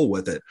confidence to roll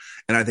with it.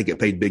 And I think it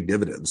paid big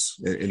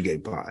dividends in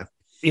Game 5.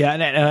 Yeah,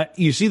 and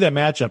you see that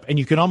matchup, and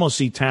you can almost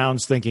see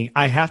Towns thinking,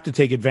 I have to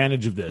take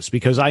advantage of this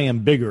because I am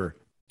bigger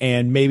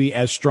and maybe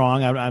as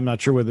strong. I'm not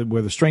sure where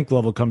the strength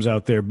level comes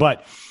out there,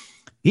 but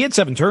he had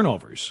 7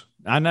 turnovers.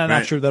 I'm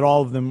not sure that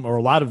all of them or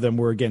a lot of them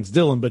were against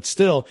Dillon, but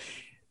still,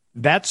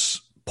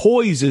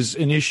 poise is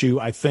an issue,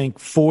 I think,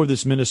 for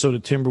this Minnesota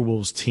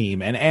Timberwolves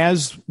team. And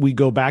as we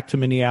go back to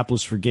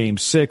Minneapolis for Game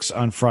 6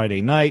 on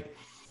Friday night,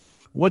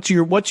 what's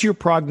your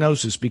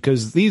prognosis?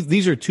 Because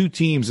these are two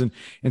teams, and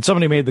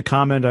somebody made the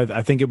comment,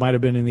 I think it might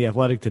have been in The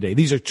Athletic today.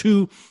 These are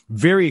two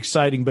very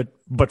exciting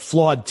but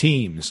flawed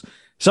teams.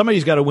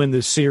 Somebody's got to win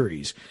this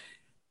series.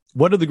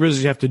 What do the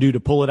Grizzlies have to do to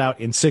pull it out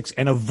in 6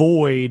 and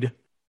avoid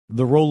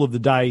the roll of the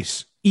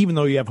dice, even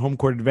though you have home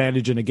court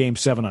advantage in a Game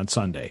 7 on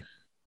Sunday?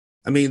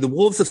 I mean, the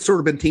Wolves have sort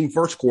of been team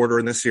first quarter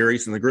in this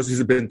series, and the Grizzlies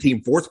have been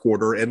team fourth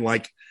quarter. And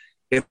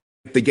if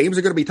the games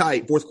are going to be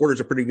tight, fourth quarter is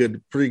a pretty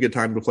good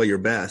time to play your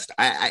best.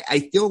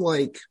 I feel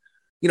like,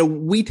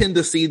 we tend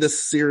to see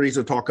this series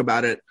and talk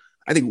about it.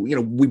 I think,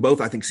 we both,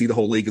 I think, see the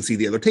whole league and see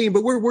the other team,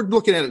 but we're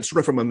looking at it sort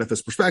of from a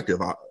Memphis perspective,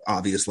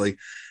 obviously.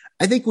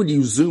 I think when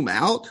you zoom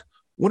out,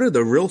 one of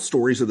the real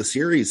stories of the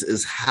series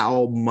is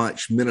how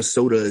much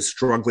Minnesota is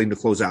struggling to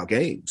close out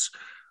games.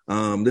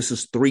 This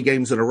is 3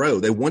 games in a row.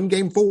 They won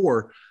game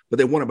 4, but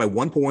they won it by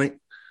 1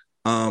 point.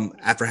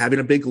 After having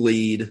a big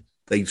lead,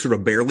 they sort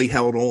of barely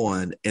held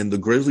on, and the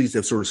Grizzlies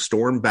have sort of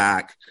stormed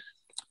back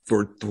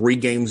for 3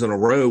 games in a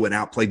row and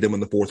outplayed them in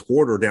the fourth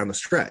quarter down the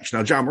stretch.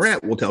 Now, John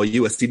Morant will tell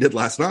you, as he did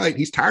last night,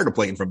 he's tired of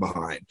playing from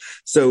behind.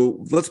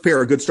 So let's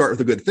pair a good start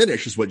with a good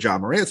finish is what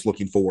John Morant's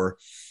looking for.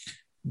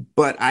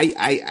 But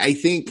I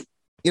think,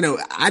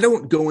 I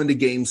don't go into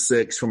game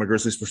 6 from a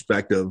Grizzlies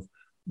perspective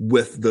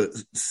with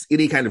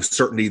any kind of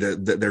certainty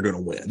that they're going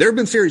to win. There have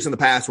been series in the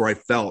past where I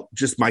felt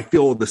just my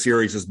feel of the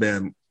series has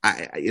been,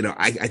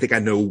 I think I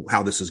know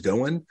how this is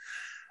going.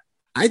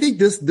 I think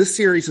this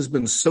series has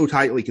been so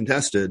tightly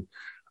contested.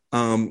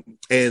 And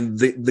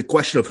the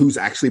question of who's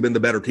actually been the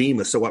better team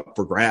is so up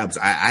for grabs.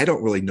 I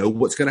don't really know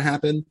what's going to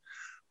happen,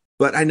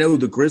 but I know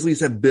the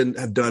Grizzlies have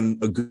done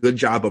a good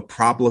job of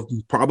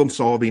problem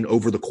solving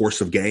over the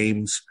course of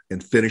games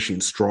and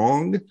finishing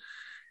strong.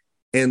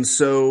 And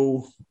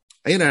so,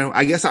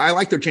 I guess I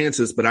like their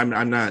chances, but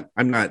I'm not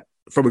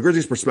from a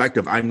Grizzlies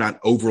perspective, I'm not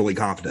overly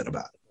confident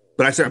about it.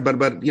 But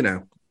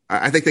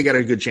I think they got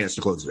a good chance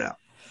to close it out.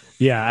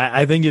 Yeah,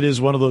 I think it is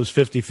one of those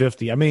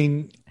 50-50. I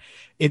mean,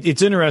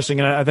 it's interesting,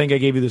 and I think I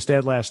gave you the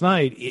stat last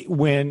night,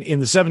 when in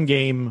the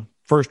 7-game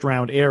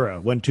first-round era,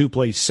 when 2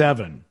 plays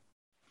 7,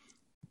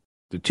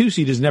 the 2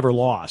 seed has never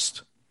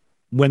lost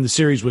when the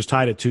series was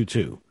tied at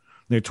 2-2.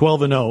 They're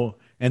 12-0,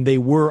 and they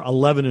were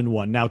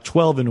 11-1, now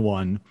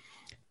 12-1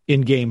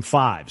 in Game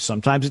 5.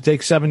 Sometimes it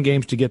takes 7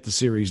 games to get the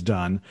series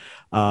done.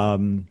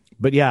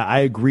 But, yeah, I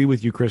agree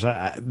with you, Chris.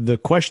 The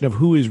question of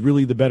who is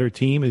really the better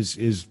team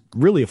is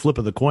really a flip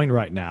of the coin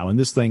right now, and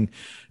this thing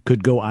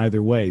could go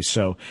either way.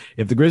 So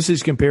if the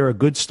Grizzlies compare a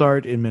good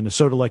start in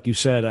Minnesota, like you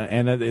said,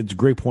 and it's a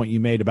great point you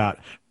made about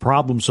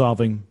problem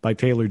solving by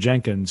Taylor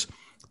Jenkins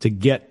to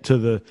get to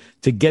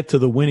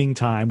the winning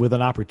time with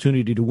an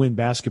opportunity to win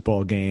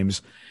basketball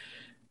games,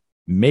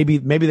 maybe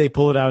they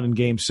pull it out in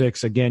Game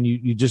 6. Again,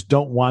 you just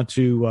don't want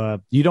to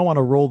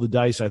roll the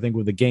dice, I think,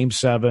 with a Game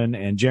 7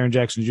 and Jaren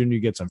Jackson Jr.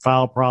 gets some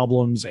foul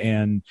problems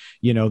and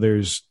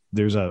there's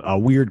a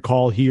weird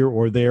call here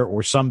or there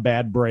or some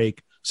bad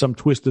break, some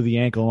twist of the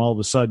ankle, and all of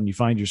a sudden you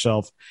find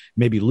yourself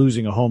maybe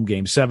losing a home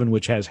Game 7,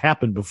 which has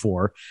happened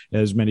before,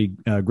 as many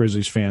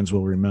Grizzlies fans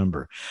will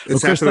remember.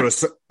 It's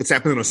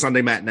happened on a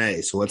Sunday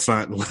matinee, so let's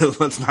not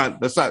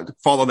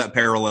follow that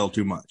parallel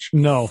too much.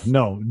 No,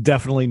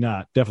 definitely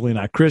not.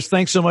 Chris,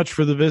 thanks so much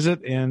for the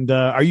visit. And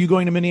are you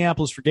going to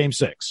Minneapolis for Game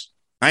 6?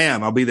 I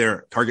am. I'll be there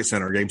at Target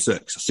Center, Game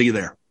 6. See you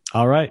there.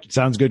 All right.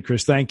 Sounds good,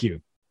 Chris. Thank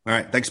you. All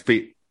right. Thanks,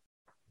 Pete.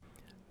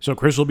 So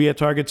Chris will be at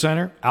Target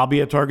Center. I'll be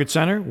at Target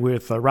Center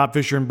with Rob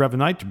Fisher and Brevin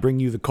Knight to bring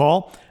you the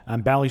call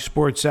on Bally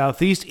Sports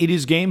Southeast. It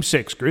is Game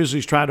 6.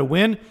 Grizzlies try to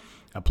win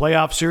a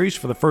playoff series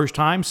for the first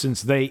time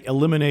since they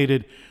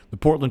eliminated the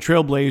Portland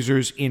Trail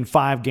Blazers in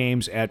 5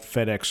 games at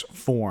FedEx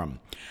Forum.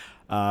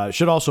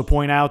 Should also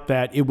point out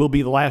that it will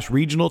be the last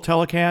regional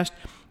telecast.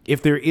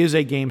 If there is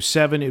a Game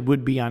 7, it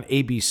would be on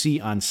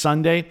ABC on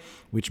Sunday,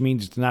 which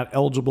means it's not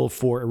eligible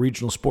for a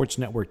regional sports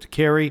network to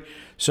carry.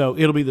 So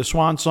it'll be the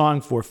swan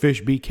song for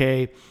Fish,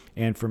 BK,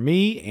 and for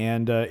me.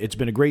 And it's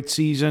been a great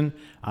season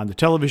on the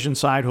television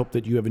side. Hope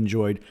that you have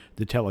enjoyed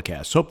the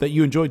telecast. Hope that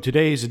you enjoyed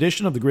today's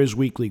edition of the Grizz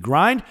Weekly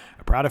Grind,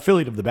 a proud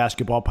affiliate of the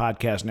Basketball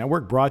Podcast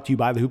Network, brought to you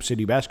by the Hoop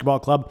City Basketball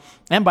Club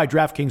and by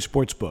DraftKings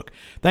Sportsbook.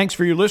 Thanks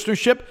for your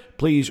listenership.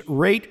 Please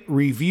rate,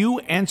 review,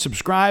 and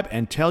subscribe,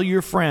 and tell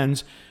your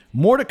friends.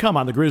 More to come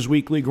on the Grizz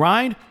Weekly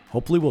Grind.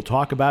 Hopefully we'll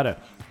talk about a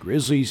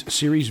Grizzlies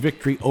series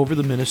victory over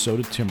the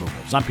Minnesota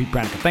Timberwolves. I'm Pete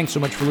Pranica. Thanks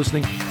so much for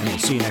listening, and we'll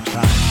see you next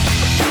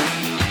time.